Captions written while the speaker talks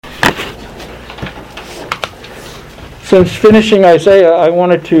Since finishing Isaiah, I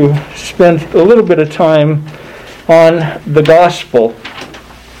wanted to spend a little bit of time on the gospel.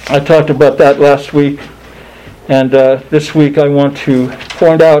 I talked about that last week, and this week I want to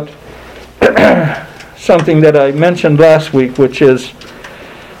point out something that I mentioned last week, which is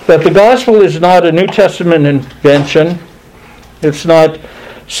that the gospel is not a New Testament invention. It's not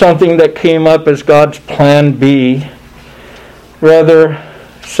something that came up as God's plan B. Rather,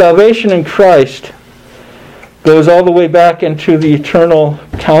 salvation in Christ goes all the way back into the eternal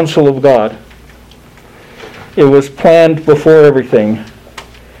counsel of God. It was planned before everything,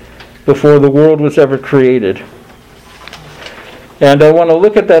 before the world was ever created. And I want to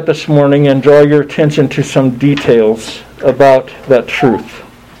look at that this morning and draw your attention to some details about that truth.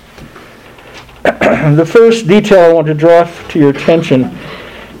 The first detail I want to draw to your attention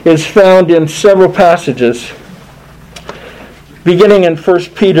is found in several passages, beginning in 1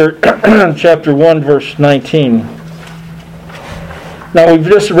 Peter chapter 1, verse 19. Now, we've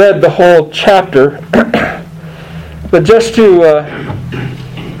just read the whole chapter, but just to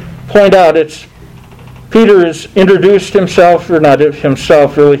point out, Peter has introduced himself, or not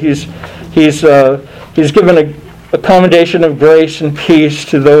himself really. He's given a commendation of grace and peace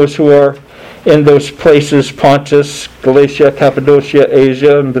to those who are in those places: Pontus, Galatia, Cappadocia,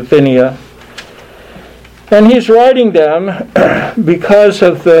 Asia, and Bithynia. And he's writing them because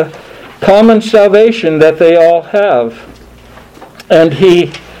of the common salvation that they all have. And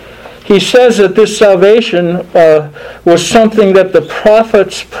he says that this salvation was something that the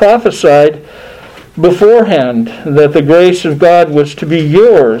prophets prophesied beforehand, that the grace of God was to be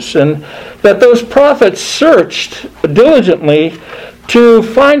yours, and that those prophets searched diligently to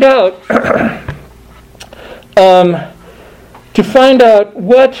find out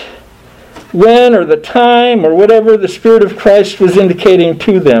what, when, or the time, or whatever the Spirit of Christ was indicating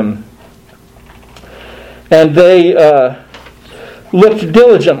to them. And they looked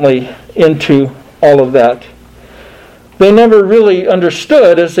diligently into all of that. They never really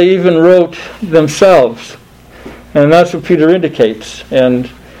understood, as they even wrote themselves. And that's what Peter indicates. And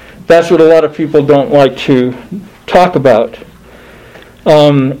that's what a lot of people don't like to talk about.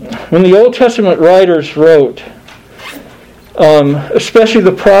 When the Old Testament writers wrote, especially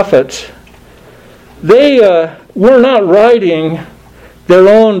the prophets, they were not writing their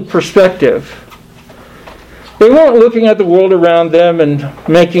own perspective. They weren't looking at the world around them and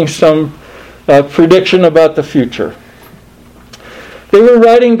making some prediction about the future. They were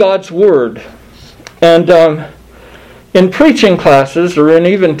writing God's Word. And in preaching classes, or in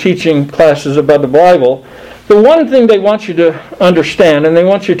even teaching classes about the Bible, the one thing they want you to understand, and they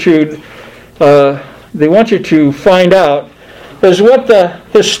want you to find out, is what the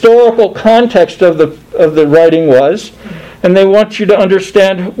historical context of the writing was, and they want you to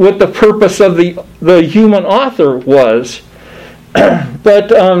understand what the purpose of the human author was. But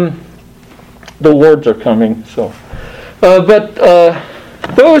the words are coming, so. The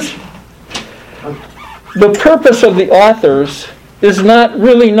purpose of the authors is not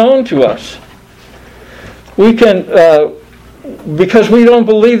really known to us. We can, because we don't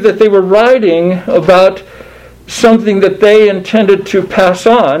believe that they were writing about something that they intended to pass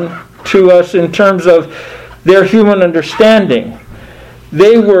on to us in terms of their human understanding.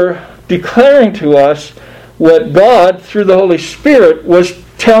 They were declaring to us what God, through the Holy Spirit, was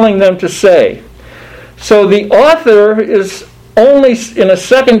telling them to say. So the author is only, in a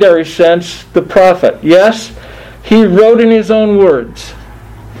secondary sense, the prophet. Yes, he wrote in his own words,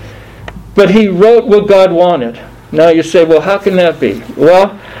 but he wrote what God wanted. Now you say, well, how can that be?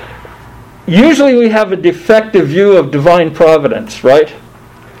 Well, usually we have a defective view of divine providence, right?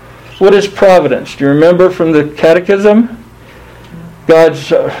 What is providence? Do you remember from the Catechism?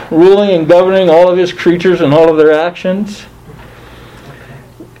 God's ruling and governing all of his creatures and all of their actions.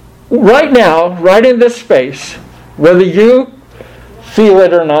 Right now, right in this space, whether you feel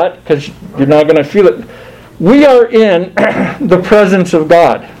it or not, because you're not going to feel it, we are in the presence of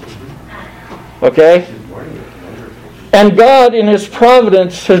God. Okay? And God, in his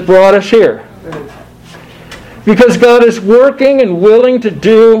providence, has brought us here. Because God is working and willing to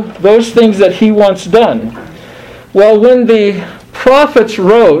do those things that he wants done. Well, when the prophets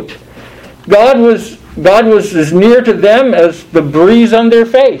wrote, God was as near to them as the breeze on their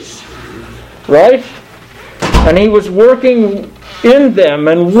face. Right? And he was working in them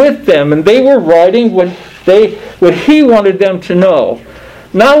and with them, and they were writing what he wanted them to know,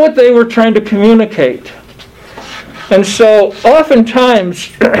 not what they were trying to communicate. And so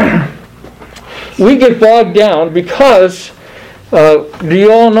oftentimes we get bogged down because do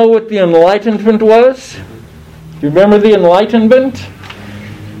you all know what the Enlightenment was? Do you remember the Enlightenment?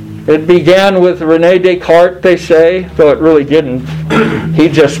 It began with René Descartes, they say, though it really didn't. He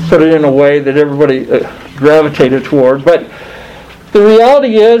just put it in a way that everybody gravitated toward. But the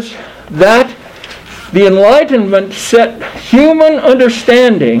reality is that the Enlightenment set human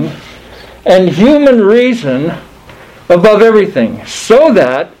understanding and human reason above everything, so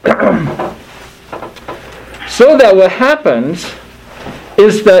that what happens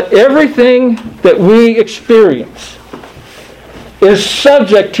is that everything that we experience is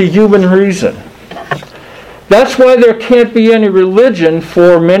subject to human reason. That's why there can't be any religion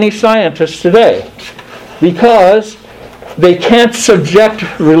for many scientists today, because they can't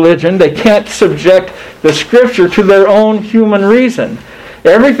subject religion, they can't subject the Scripture to their own human reason.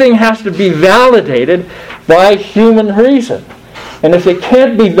 Everything has to be validated by human reason. And if it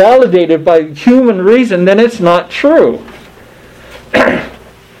can't be validated by human reason, then it's not true.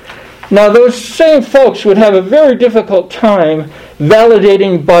 Now, those same folks would have a very difficult time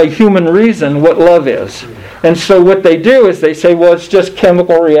validating by human reason what love is. And so what they do is they say, well, it's just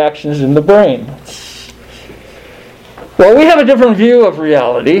chemical reactions in the brain. Well, we have a different view of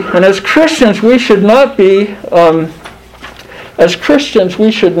reality, and as Christians, we should not be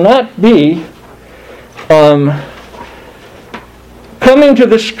coming to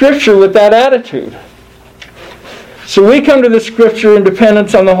the Scripture with that attitude. So we come to the Scripture in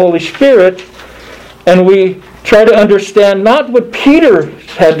dependence on the Holy Spirit, and we try to understand not what Peter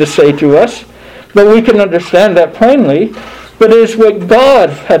had to say to us, but we can understand that plainly, but it is what God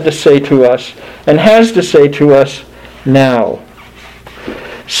had to say to us and has to say to us now.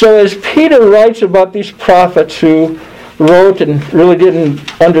 So as Peter writes about these prophets who wrote and really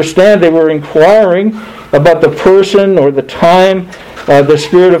didn't understand, they were inquiring about the person or the time the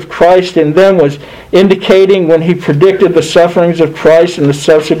Spirit of Christ in them was indicating when he predicted the sufferings of Christ and the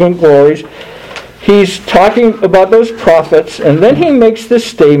subsequent glories. He's talking about those prophets, and then he makes this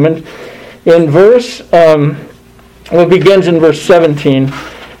statement in begins in verse 17.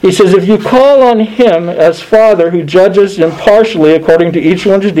 He says, if you call on him as Father who judges impartially according to each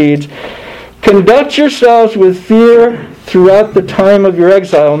one's deeds, conduct yourselves with fear throughout the time of your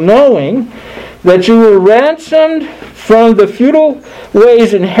exile, knowing that you were ransomed from the futile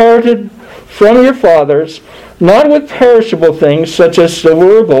ways inherited from your fathers, not with perishable things such as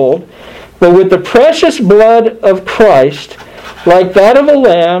silver or gold, but with the precious blood of Christ, like that of a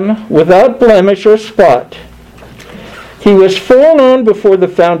lamb without blemish or spot. He was foreknown before the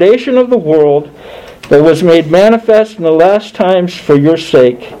foundation of the world, but was made manifest in the last times for your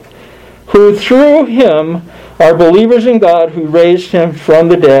sake, who through him are believers in God, who raised him from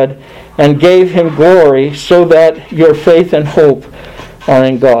the dead and gave him glory, so that your faith and hope are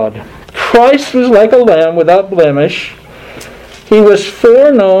in God. Christ was like a lamb without blemish. He was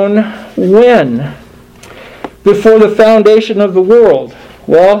foreknown when? Before the foundation of the world.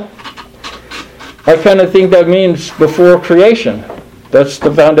 Well, I kind of think that means before creation. That's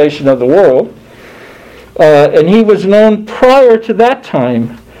the foundation of the world. And he was known prior to that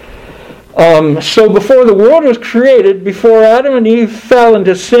time. So before the world was created, before Adam and Eve fell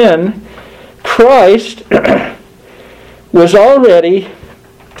into sin, Christ was already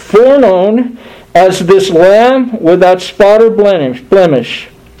foreknown as this lamb without spot or blemish.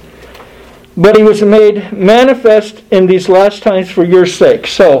 But he was made manifest in these last times for your sake.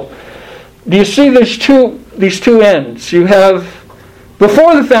 So, do you see these two ends? You have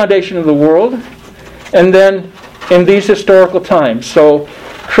before the foundation of the world, and then in these historical times. So,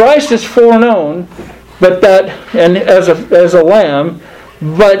 Christ is foreknown, but as a lamb,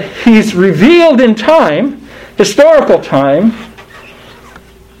 but he's revealed in time, historical time.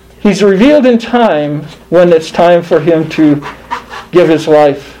 He's revealed in time when it's time for him to give his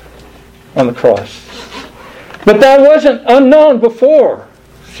life on the cross. But that wasn't unknown before.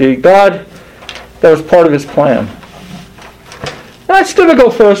 See, God, that was part of his plan. That's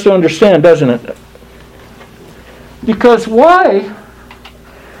difficult for us to understand, doesn't it? Because why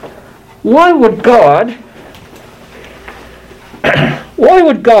would God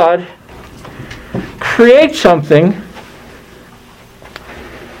create something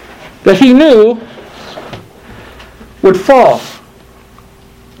that he knew would fall,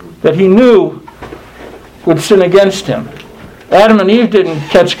 that he knew would sin against him? Adam and Eve didn't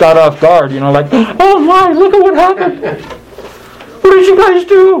catch God off guard, like, oh my, look at what happened. What did you guys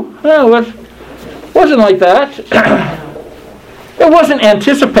do? No, it wasn't like that. It wasn't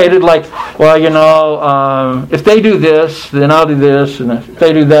anticipated like, well, if they do this, then I'll do this, and if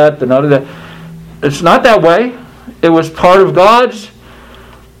they do that, then I'll do that. It's not that way. It was part of God's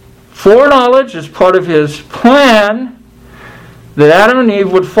foreknowledge, it's part of his plan that Adam and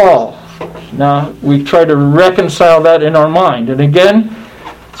Eve would fall. Now, we try to reconcile that in our mind. And again,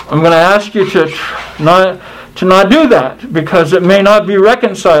 I'm going to ask you to not do that, because it may not be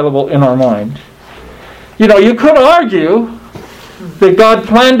reconcilable in our mind. You know, you could argue that God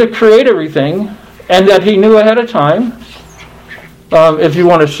planned to create everything and that He knew ahead of time. If you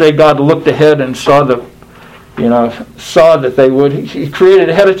want to say God looked ahead and saw that they would. He created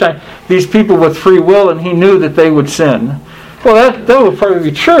ahead of time these people with free will, and He knew that they would sin. Well, that would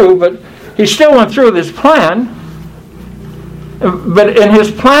probably be true, but He still went through with His plan. And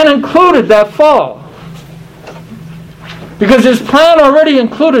His plan included that fall. Because His plan already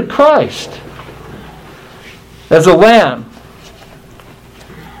included Christ as a lamb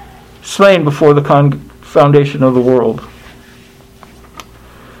slain before the foundation of the world.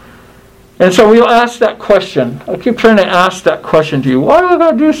 And so we'll ask that question. I keep trying to ask that question to you. Why would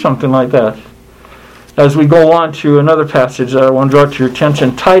God do something like that? As we go on to another passage that I want to draw to your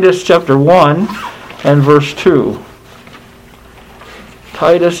attention. Titus chapter 1 and verse 2.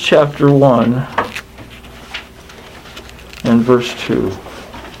 Titus chapter 1 and verse 2.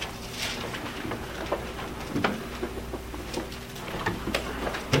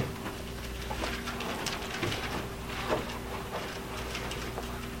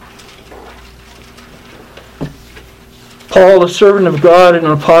 Paul, a servant of God and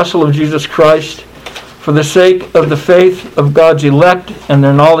an apostle of Jesus Christ, for the sake of the faith of God's elect and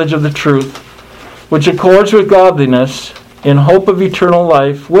their knowledge of the truth, which accords with godliness, in hope of eternal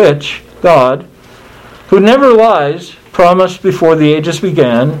life, which God, who never lies, promised before the ages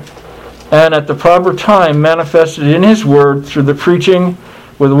began, and at the proper time manifested in His word through the preaching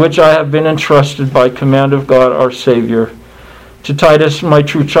with which I have been entrusted by command of God our Savior. To Titus, my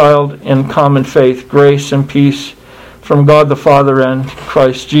true child, in common faith, grace and peace from God the Father and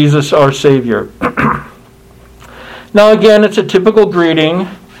Christ Jesus our Savior. Now again, it's a typical greeting,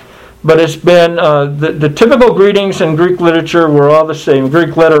 but it's been, the typical greetings in Greek literature were all the same.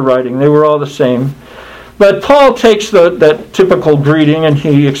 Greek letter writing, they were all the same. But Paul takes that typical greeting and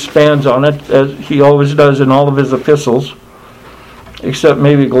he expands on it, as he always does in all of his epistles, except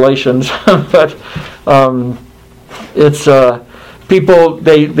maybe Galatians. But it's... people,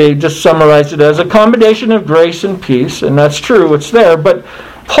 they just summarize it as a combination of grace and peace, and that's true, it's there. But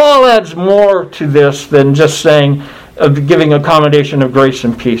Paul adds more to this than just saying, giving a combination of grace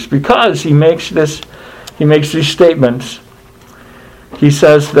and peace, because he makes these statements. He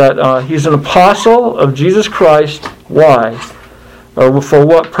says that he's an apostle of Jesus Christ. Why? Or for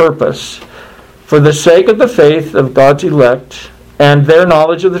what purpose? For the sake of the faith of God's elect and their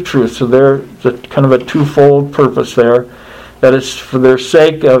knowledge of the truth. So there's kind of a twofold purpose there. That is for their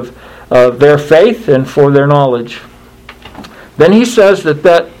sake of their faith and for their knowledge. Then he says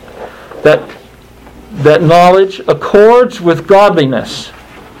that knowledge accords with godliness.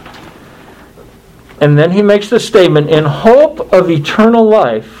 And then he makes the statement, in hope of eternal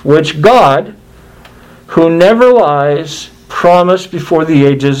life, which God, who never lies, promised before the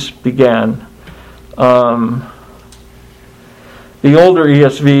ages began. The older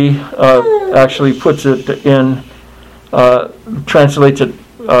ESV actually puts it in, translates it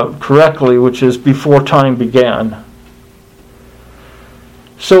correctly, which is before time began.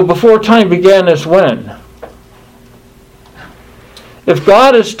 So before time began is when? If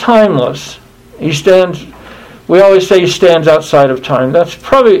God is timeless, we always say He stands outside of time. That's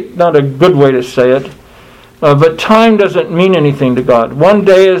probably not a good way to say it. But time doesn't mean anything to God. One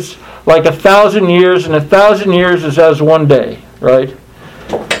day is like 1,000 years, and 1,000 years is as one day, right?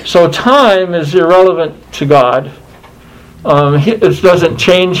 So time is irrelevant to God. It doesn't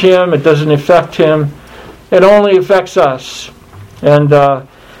change Him. It doesn't affect Him. It only affects us. And,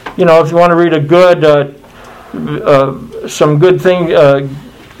 if you want to read a good, some good thing,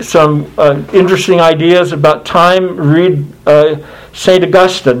 some interesting ideas about time, read St.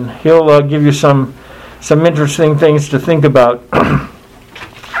 Augustine. He'll give you some interesting things to think about.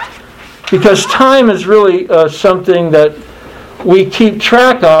 Because time is really something that we keep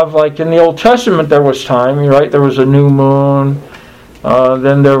track of. Like in the Old Testament, there was time, right? There was a new moon.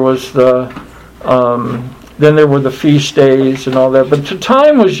 Then there was then there were the feast days and all that. But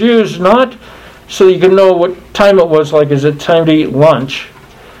time was used not so you can know what time it was. Like, is it time to eat lunch?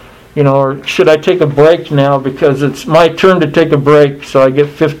 Or should I take a break now because it's my turn to take a break, so I get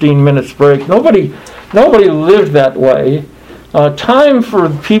 15 minutes break? Nobody lived that way. Time for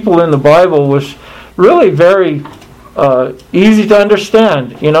people in the Bible was really very easy to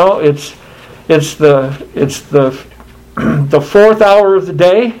understand. It's the the fourth hour of the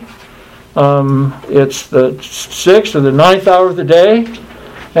day. It's the 6th or the 9th hour of the day,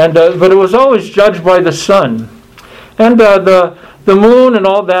 and but it was always judged by the sun, and the moon and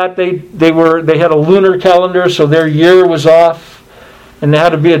all that. They had a lunar calendar, so their year was off. and they had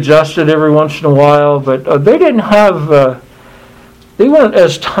to be adjusted every once in a while, but they didn't have, they weren't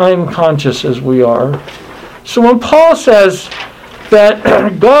as time conscious as we are. So when Paul says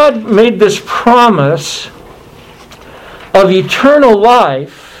that God made this promise of eternal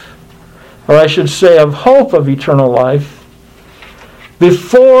life, or I should say of hope of eternal life,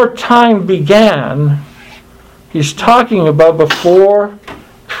 before time began, he's talking about before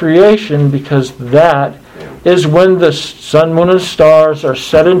creation, because that is when the sun, moon, and stars are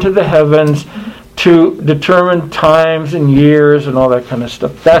set into the heavens to determine times and years and all that kind of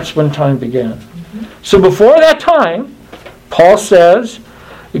stuff. That's when time began. So before that time, Paul says,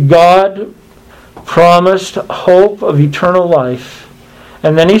 God promised hope of eternal life.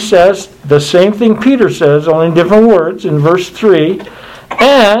 And then he says the same thing Peter says, only in different words, in verse 3.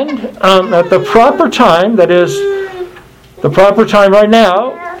 And at the proper time, that is, the proper time right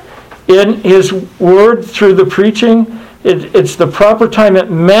now, in his word through the preaching, it's the proper time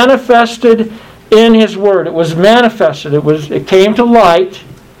it manifested in his word. It was manifested. It came to light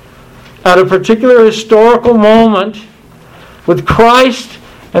at a particular historical moment with Christ,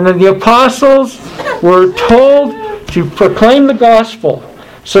 and then the apostles were told to proclaim the gospel.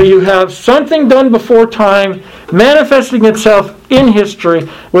 So you have something done before time manifesting itself in history,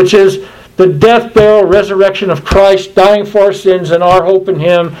 which is the death, burial, resurrection of Christ, dying for our sins and our hope in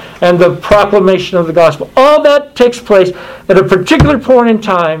Him, and the proclamation of the gospel. All that takes place at a particular point in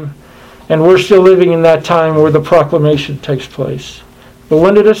time, and we're still living in that time where the proclamation takes place. But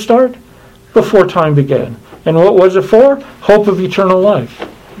when did it start? Before time began. And what was it for? Hope of eternal life.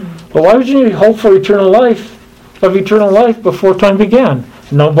 But why would you need hope for eternal life, before time began?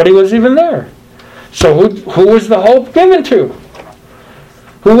 Nobody was even there. So who was the hope given to?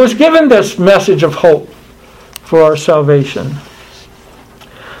 Who was given this message of hope for our salvation?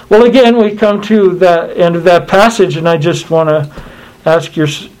 Well, again, we come to the end of that passage, and I just want to ask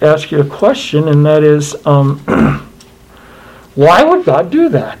you a question, and that is, why would God do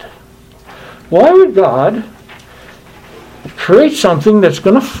that? Why would God create something that's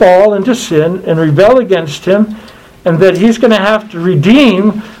going to fall into sin and rebel against Him, and that He's going to have to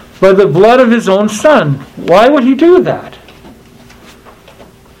redeem by the blood of His own Son? Why would He do that?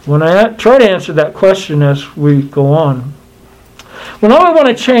 When I try to answer that question as we go on, well, now I want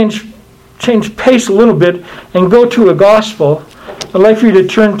to change pace a little bit and go to a gospel. I'd like for you to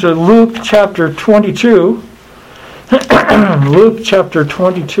turn to Luke chapter 22. Luke chapter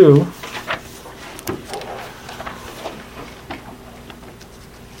 22.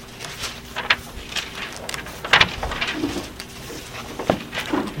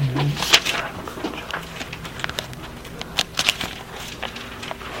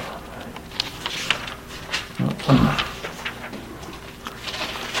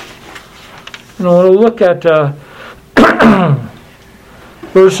 And we'll look at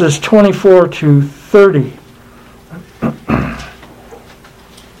verses 24 to 30.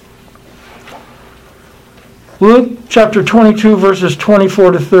 Luke chapter 22, verses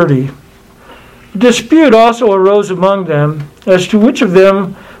 24 to 30. A dispute also arose among them as to which of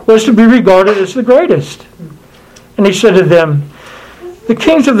them was to be regarded as the greatest. And he said to them, the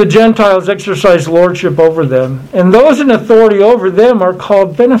kings of the Gentiles exercise lordship over them, and those in authority over them are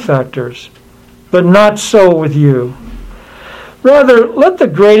called benefactors. But not so with you. Rather, let the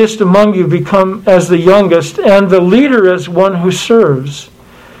greatest among you become as the youngest, and the leader as one who serves.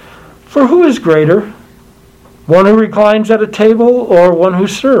 For who is greater, one who reclines at a table or one who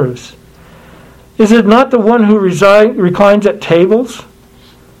serves? Is it not the one who reclines at tables?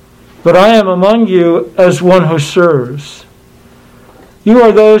 But I am among you as one who serves. You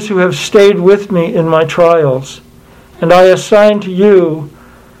are those who have stayed with me in my trials, and I assign to you,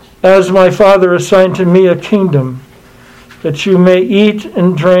 as my Father assigned to me, a kingdom, that you may eat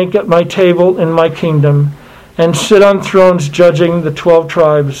and drink at my table in my kingdom, and sit on thrones judging the 12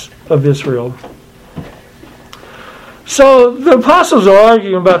 tribes of Israel. So the apostles are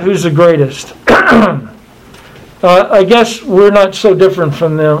arguing about who's the greatest. I guess we're not so different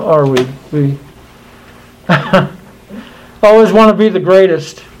from them, are we? We always want to be the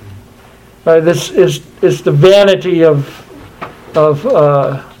greatest. This is the vanity of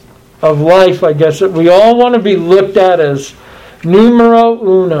life, I guess, that we all want to be looked at as numero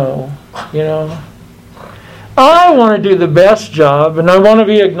uno, you know. I want to do the best job, and I want to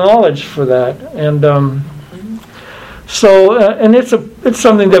be acknowledged for that. And and it's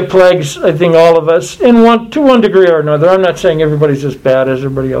something that plagues, I think, all of us to one degree or another. I'm not saying everybody's as bad as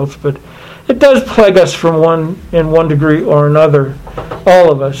everybody else, but it does plague us in one degree or another.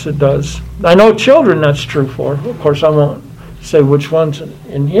 All of us, it does. I know children that's true for. Of course, I won't say which ones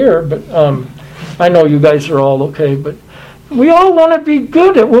in here, but I know you guys are all okay. But We all want to be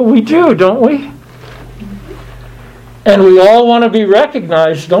good at what we do, don't we? And we all want to be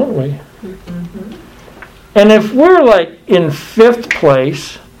recognized, don't we? And if we're like in 5th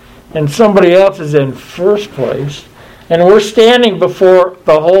place and somebody else is in 1st place, and we're standing before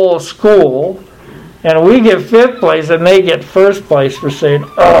the whole school, and we get 5th place and they get 1st place, we're saying,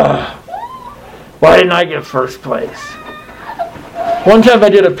 why didn't I get 1st place? One time I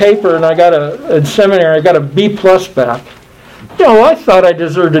did a paper and I got in seminary, I got a B plus back. I thought I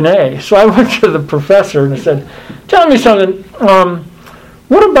deserved an A. So I went to the professor and I said, tell me something,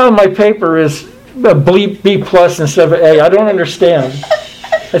 what about my paper is a B plus instead of A? I don't understand.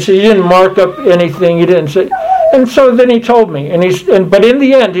 I said, you didn't mark up anything, you didn't say. And so then he told me, but in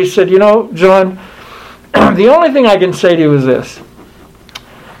the end he said, John, the only thing I can say to you is this,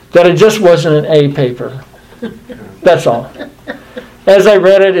 that it just wasn't an A paper. That's all. As I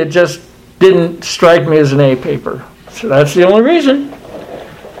read it, it just didn't strike me as an A paper. So that's the only reason.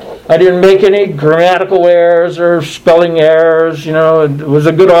 I didn't make any grammatical errors or spelling errors. It was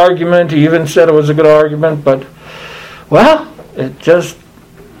a good argument. He even said it was a good argument, but, it just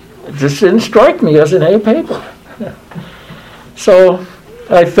didn't strike me as an A paper. So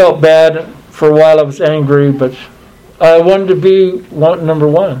I felt bad. For a while I was angry, but I wanted to be number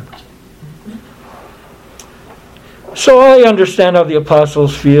 1. So I understand how the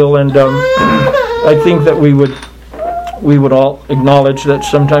apostles feel, and I think that we would all acknowledge that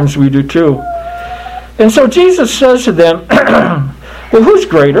sometimes we do too. And so Jesus says to them, well, who's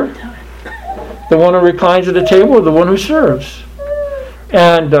greater? The one who reclines at the table or the one who serves?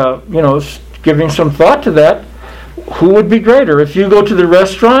 And, giving some thought to that, who would be greater? If you go to the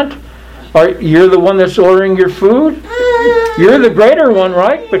restaurant, you're the one that's ordering your food? You're the greater one,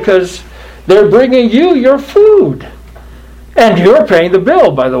 right? Because they're bringing you your food. And you're paying the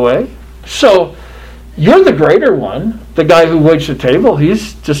bill, by the way. So, you're the greater one. The guy who waits the table,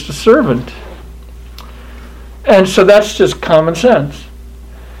 he's just a servant. And so that's just common sense.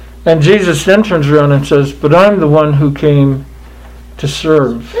 And Jesus then turns around and says, but I'm the one who came to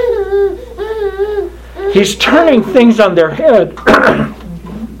serve. He's turning things on their head.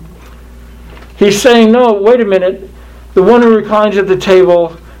 He's saying, no, wait a minute. The one who reclines at the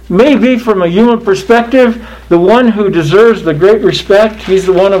table may be, from a human perspective, the one who deserves the great respect. He's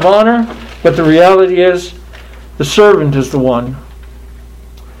the one of honor. But the reality is, the servant is the one.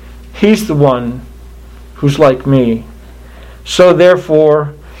 He's the one who's like me. So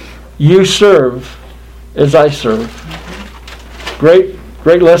therefore, you serve as I serve. Great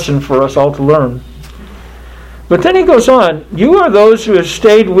lesson for us all to learn. But then he goes on, you are those who have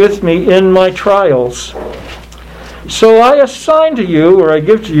stayed with me in my trials. So I assign to you, or I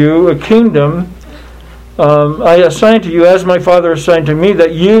give to you, a kingdom. I assign to you, as my Father assigned to me,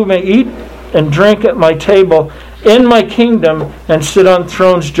 that you may eat and drink at my table in my kingdom and sit on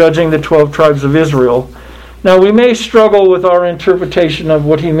thrones judging the 12 tribes of Israel. Now we may struggle with our interpretation of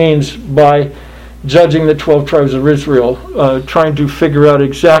what he means by judging the 12 tribes of Israel, trying to figure out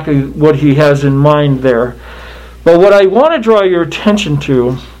exactly what he has in mind there. But what I want to draw your attention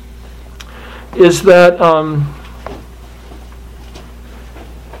to is that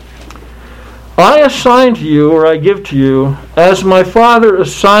I assign to you, or I give to you, as my Father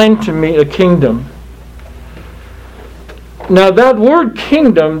assigned to me, a kingdom. Now that word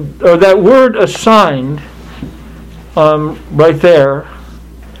kingdom, or that word assigned, right there,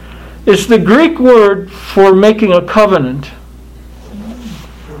 is the Greek word for making a covenant.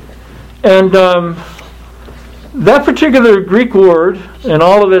 And that particular Greek word, and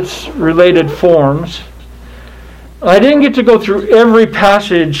all of its related forms, I didn't get to go through every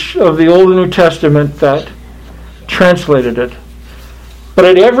passage of the Old and New Testament that translated it. But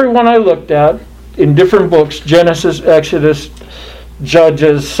at every one I looked at, in different books, Genesis, Exodus,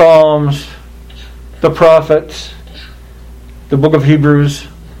 Judges, Psalms, the prophets, the book of Hebrews,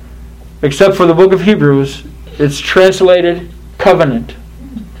 except for the book of Hebrews, it's translated covenant.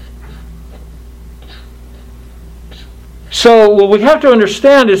 So what we have to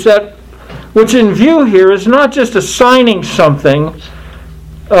understand is that what's in view here is not just assigning something.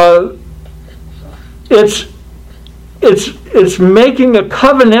 It's making a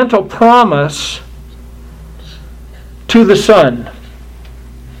covenantal promise to the Son.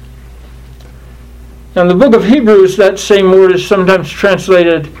 Now in the book of Hebrews, that same word is sometimes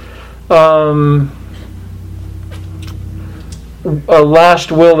translated a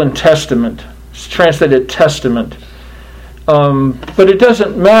last will and testament. It's translated testament. But it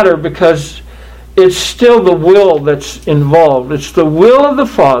doesn't matter because it's still the will that's involved. It's the will of the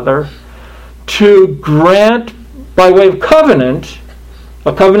Father to grant, by way of covenant,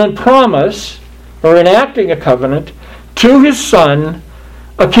 a covenant promise, or enacting a covenant, to his Son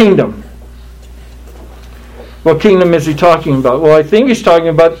a kingdom. What kingdom is he talking about? Well, I think he's talking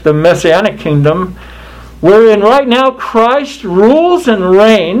about the Messianic kingdom, wherein right now Christ rules and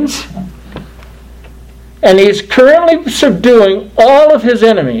reigns, and he's currently subduing all of his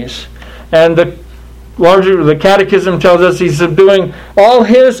enemies. And the Catechism tells us he's subduing all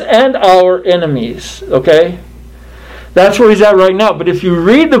his and our enemies. Okay? That's where he's at right now. But if you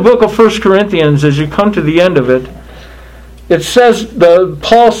read the book of 1 Corinthians, as you come to the end of it, it says,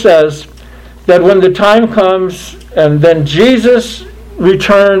 Paul says, that when the time comes and then Jesus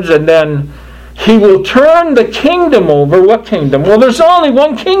returns and then he will turn the kingdom over. What kingdom? Well, there's only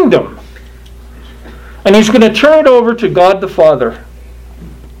one kingdom. And he's going to turn it over to God the Father.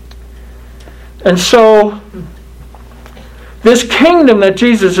 And so this kingdom that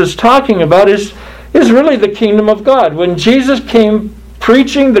Jesus is talking about is really the kingdom of God. When Jesus came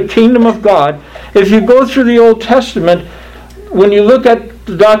preaching the kingdom of God, if you go through the Old Testament, when you look at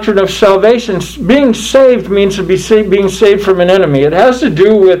the doctrine of salvation, being saved means to be being saved from an enemy. It has to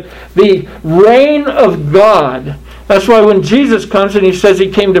do with the reign of God. That's why when Jesus comes and he says he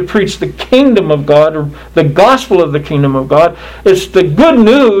came to preach the kingdom of God, or the gospel of the kingdom of God, it's the good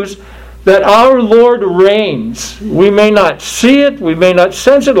news that our Lord reigns. We may not see it, we may not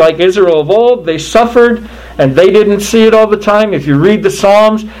sense it, like Israel of old. They suffered and they didn't see it all the time. If you read the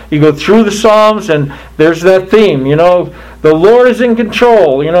Psalms, you go through the Psalms, and there's that theme, the Lord is in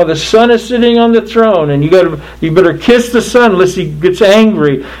control. The Son is sitting on the throne, and you better kiss the Son lest he gets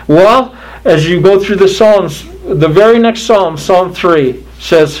angry. Well, as you go through the Psalms, the very next Psalm, Psalm 3,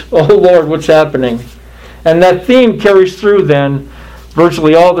 says, "Oh Lord, what's happening?" And that theme carries through then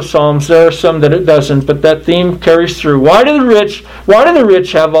virtually all the Psalms. There are some that it doesn't, but that theme carries through. Why do the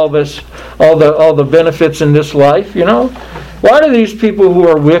rich have all the benefits in this life? Why do these people who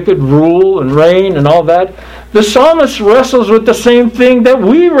are wicked rule and reign and all that? The psalmist wrestles with the same thing that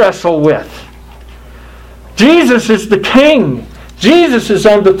we wrestle with. Jesus is the king. Jesus is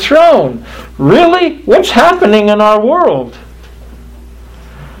on the throne. Really? What's happening in our world?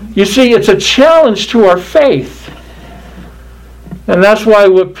 You see, it's a challenge to our faith. And that's why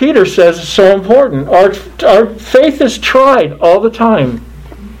what Peter says is so important. Our faith is tried all the time.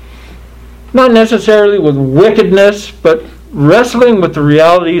 Not necessarily with wickedness, but wrestling with the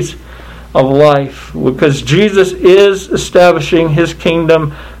realities of life. Because Jesus is establishing his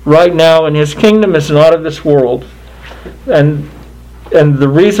kingdom right now, and his kingdom is not of this world. And the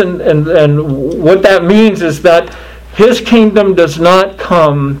reason and what that means is that his kingdom does not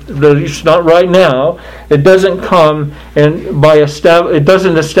come, at least not right now, it doesn't come it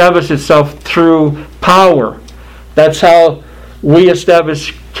doesn't establish itself through power. That's how we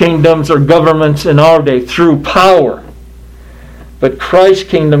establish kingdoms or governments in our day, through power. But Christ's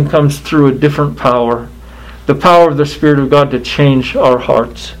kingdom comes through a different power, the power of the Spirit of God to change our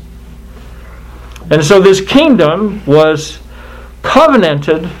hearts. And so this kingdom was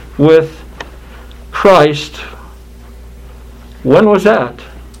covenanted with Christ. When was that?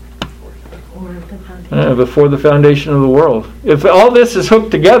 Before the foundation of the world. If all this is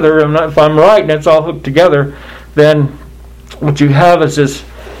hooked together, if I'm right and it's all hooked together, then what you have is this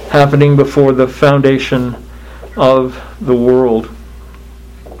happening before the foundation of the world.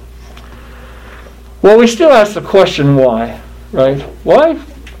 Well, we still ask the question why, right?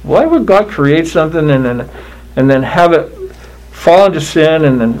 Why would God create something and then have it fall into sin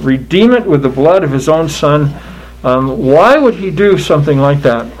and then redeem it with the blood of his own Son? Why would he do something like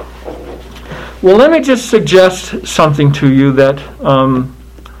that? Well, let me just suggest something to you that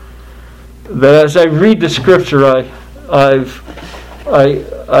as I read the Scripture, I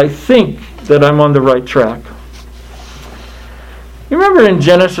think that I'm on the right track. You remember in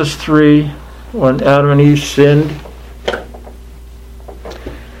Genesis 3 when Adam and Eve sinned?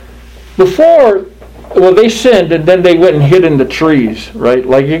 They sinned and then they went and hid in the trees, right?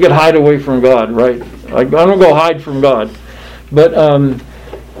 Like you could hide away from God, right? Like, I'm going to go hide from God.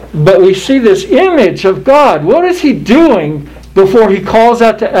 But we see this image of God. What is he doing before he calls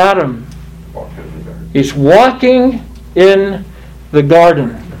out to Adam? He's walking in the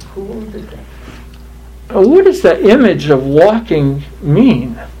garden. What does that image of walking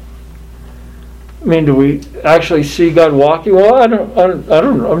mean? I mean, do we actually see God walking? Well, I don't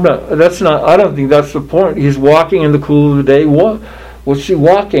think that's the point. He's walking in the cool of the day. What's he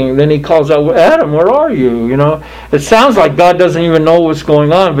walking? Then he calls out, Adam, where are you? It sounds like God doesn't even know what's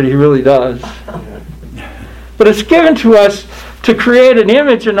going on, but he really does. But it's given to us to create an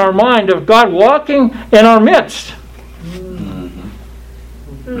image in our mind of God walking in our midst.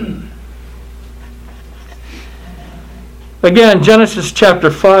 Again, Genesis chapter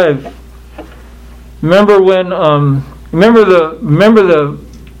 5. Remember when Remember the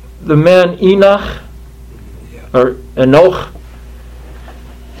man Enoch or Enoch?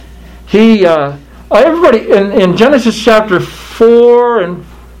 He everybody in Genesis chapter 4 and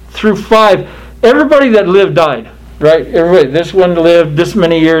through 5, everybody that lived died. Right? Everybody. This one lived this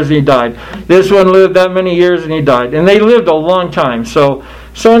many years and he died. This one lived that many years and he died. And they lived a long time. So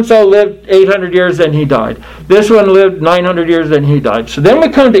and so lived 800 years and he died. This one lived 900 years and he died. So then we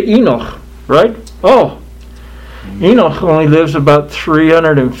come to Enoch, right? Oh, Enoch only lives about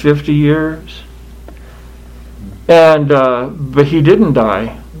 350 years. And but he didn't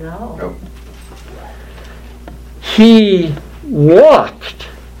die. No. He walked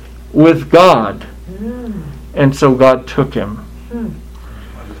with God. And so God took him.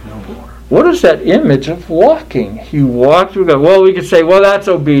 What is that image of walking? He walked with God. Well, we could say, well, that's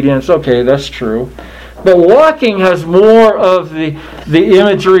obedience. Okay, that's true. But walking has more of the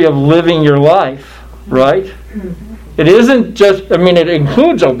imagery of living your life, right? It isn't just, it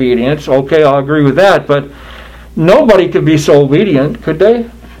includes obedience. Okay, I'll agree with that. But nobody could be so obedient, could they?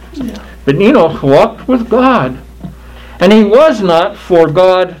 Yeah. But Enoch walked with God. And he was not, for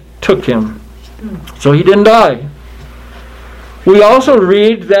God took him. So he didn't die. We also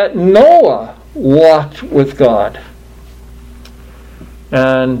read that Noah walked with God.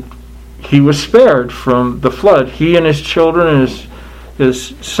 And he was spared from the flood. He and his children and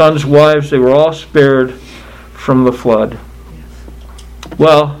his sons' wives, they were all spared from the flood.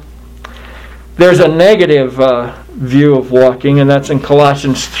 Well, there's a negative view of walking, and that's in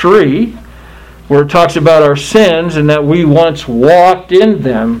Colossians 3, where it talks about our sins and that we once walked in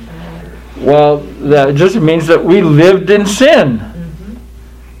them. Well, that just means that we lived in sin.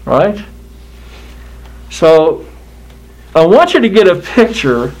 Right? So, I want you to get a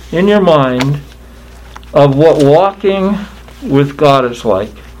picture in your mind of what walking with God is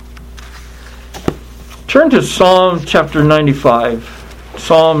like. Turn to Psalm chapter 95.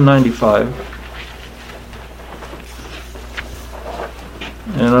 Psalm 95.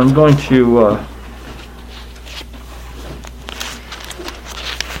 And I'm going to...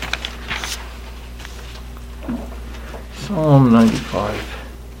 Psalm 95.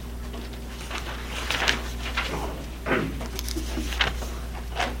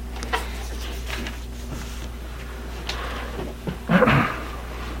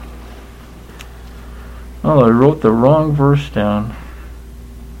 Oh, I wrote the wrong verse down.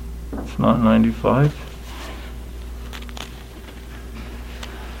 It's not 95.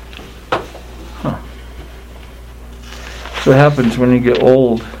 Huh. That's what happens when you get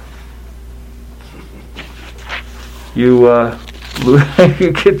old. You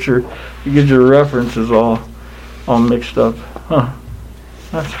you get your references all mixed up. Huh.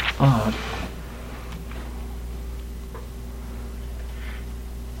 That's odd.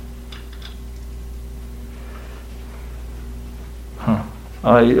 Huh.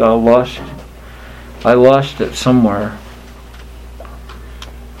 I lost it somewhere.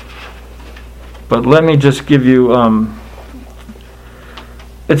 But let me just give you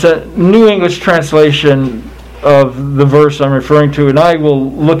it's a New English translation of the verse I'm referring to, and I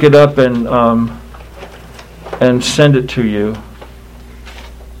will look it up and send it to you.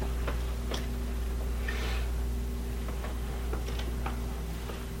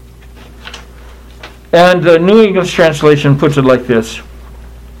 And the New English translation puts it like this.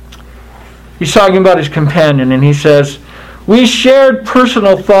 He's talking about his companion, and he says, "We shared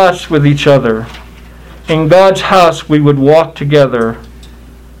personal thoughts with each other. In God's house we would walk together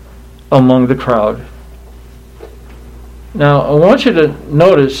among the crowd." Now, I want you to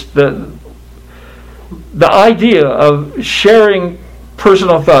notice that the idea of sharing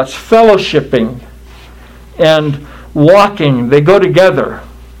personal thoughts, fellowshipping, and walking, they go together.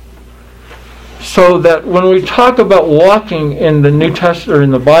 So that when we talk about walking in the New Testament or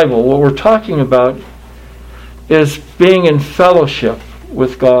in the Bible, what we're talking about is being in fellowship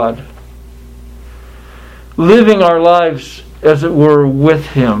with God. Living our lives, as it were, with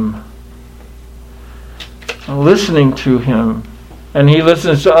Him. Listening to Him. And He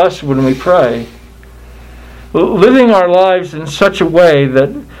listens to us when we pray. Living our lives in such a way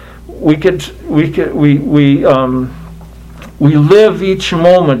that we live each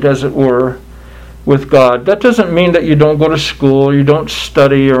moment, as it were, with God. That doesn't mean that you don't go to school, you don't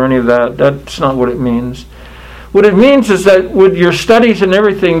study or any of that. That's not what it means. What it means is that with your studies and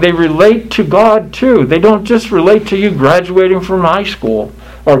everything, they relate to God too. They don't just relate to you graduating from high school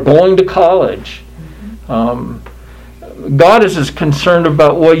or going to college. God is as concerned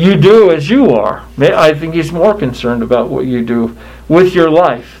about what you do as you are. I think He's more concerned about what you do with your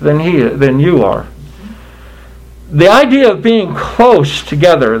life than you are. The idea of being close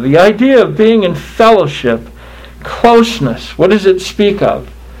together, the idea of being in fellowship, Closeness. What does it speak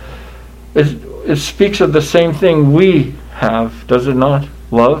of? It speaks of the same thing we have, does it not?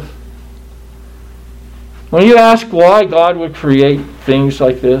 Love. When you ask why God would create things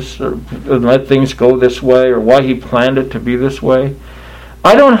like this, or let things go this way, or why He planned it to be this way,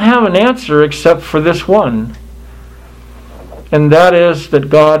 I don't have an answer except for this one. And that is that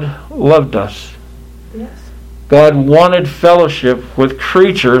God loved us. Yes. God wanted fellowship with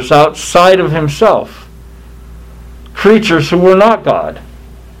creatures outside of Himself. Creatures who were not God.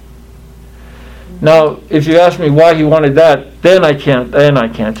 Now, if you ask me why He wanted that, then I can't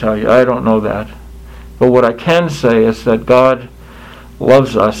tell you. I don't know that. But what I can say is that God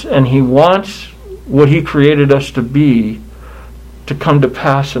loves us, and He wants what He created us to be to come to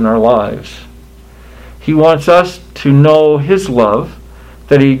pass in our lives. He wants us to know His love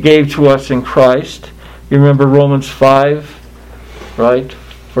that He gave to us in Christ. You remember Romans 5, right?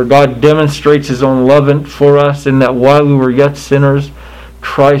 For God demonstrates His own love for us in that while we were yet sinners,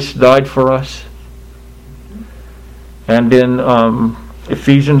 Christ died for us. And in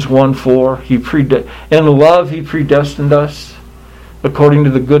Ephesians 1:4, in love He predestined us according to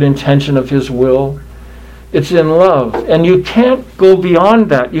the good intention of His will. It's in love. And you can't go beyond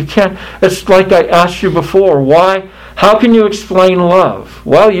that. You can't. It's like I asked you before. Why? How can you explain love?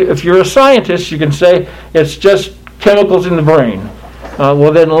 Well, if you're a scientist, you can say it's just chemicals in the brain.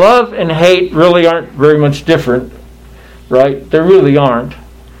 Well, then love and hate really aren't very much different, right? They really aren't.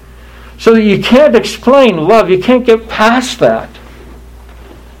 So that you can't explain love. You can't get past that.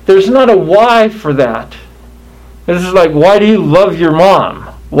 There's not a why for that. This is like, why do you love your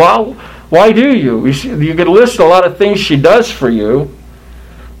mom? Well, why do you? You could list a lot of things she does for you,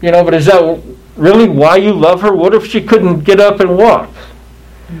 but is that really why you love her? What if she couldn't get up and walk?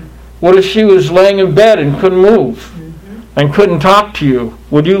 What if she was laying in bed and couldn't move and couldn't talk to you?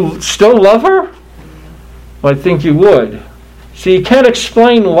 Would you still love her? Well, I think you would. See, you can't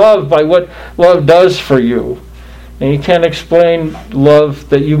explain love by what love does for you. And you can't explain love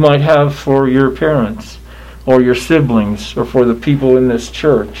that you might have for your parents or your siblings or for the people in this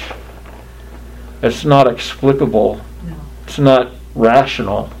church. It's not explicable. No. It's not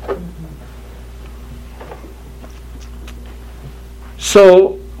rational.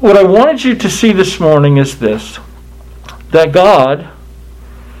 So, what I wanted you to see this morning is this. That God,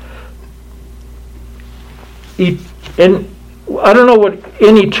 I don't know what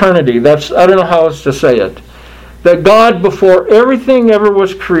in eternity, I don't know how else to say it. That God, before everything ever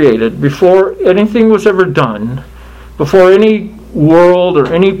was created, before anything was ever done, before any world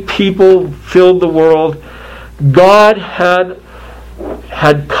or any people filled the world, God had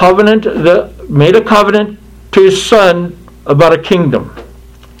made a covenant to His Son about a kingdom.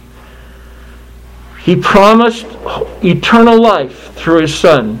 He promised eternal life through His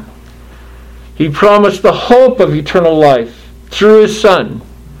Son. He promised the hope of eternal life through His Son.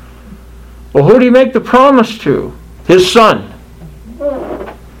 Well, who did He make the promise to? His Son.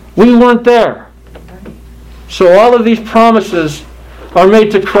 We weren't there. So all of these promises are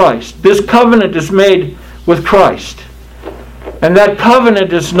made to Christ. This covenant is made with Christ. And that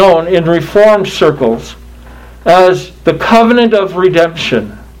covenant is known in Reformed circles as the covenant of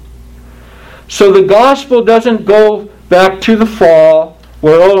redemption. So the gospel doesn't go back to the fall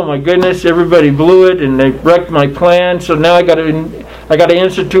where, oh my goodness, everybody blew it and they wrecked my plan, so now I got to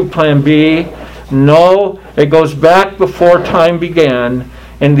institute plan B. No, it goes back before time began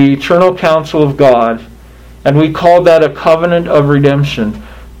in the eternal counsel of God, and we call that a covenant of redemption.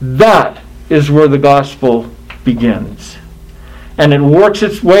 That is where the gospel begins. And it works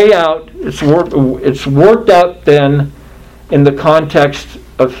its way out. It's worked out then in the context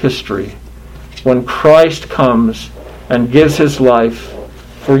of history, when Christ comes and gives His life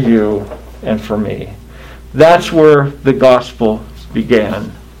for you and for me. That's where the gospel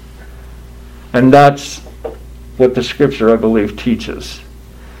began. And that's what the Scripture, I believe, teaches.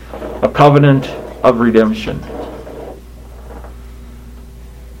 A covenant of redemption.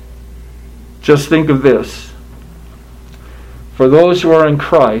 Just think of this. For those who are in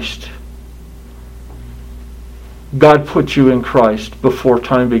Christ, God put you in Christ before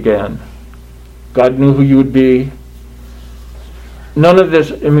time began. God knew who you would be. None of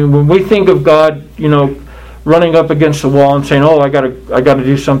this, when we think of God, running up against the wall and saying, oh, I got to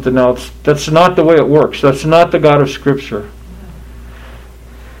do something else. That's not the way it works. That's not the God of Scripture.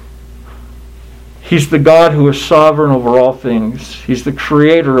 He's the God who is sovereign over all things. He's the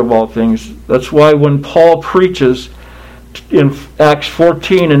creator of all things. That's why when Paul preaches in Acts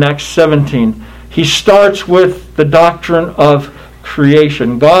 14 and Acts 17, he starts with the doctrine of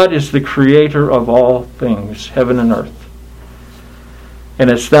creation. God is the creator of all things, heaven and earth. And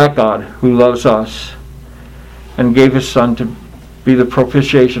it's that God who loves us and gave His Son to be the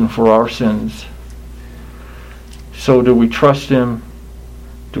propitiation for our sins. So do we trust Him?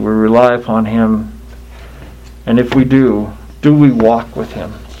 Do we rely upon Him? And if we do we walk with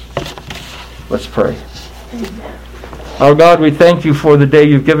Him? Let's pray. Our God, we thank You for the day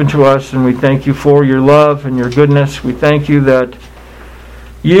You've given to us, and we thank You for Your love and Your goodness. We thank You that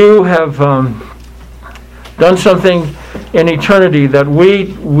You have done something in eternity that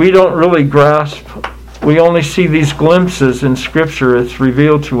we don't really grasp. We only see these glimpses in Scripture. It's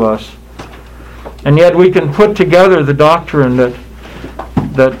revealed to us. And yet we can put together the doctrine that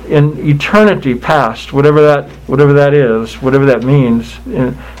in eternity past, whatever that is, whatever that means,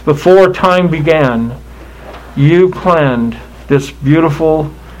 before time began, You planned this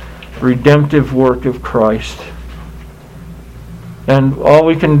beautiful redemptive work of Christ. And all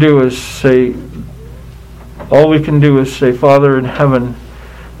we can do is say, Father in heaven,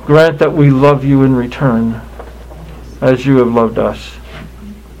 grant that we love You in return as You have loved us.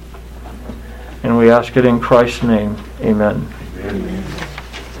 And we ask it in Christ's name. Amen. Amen.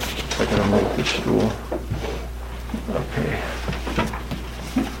 I'm going to make this stool. Okay.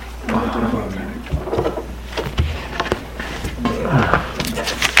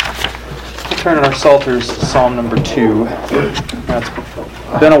 Turn in our Psalters to Psalm number 2. Now,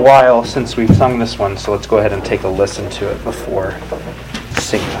 it's been a while since we've sung this one, so let's go ahead and take a listen to it before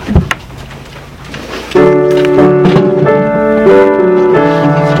singing.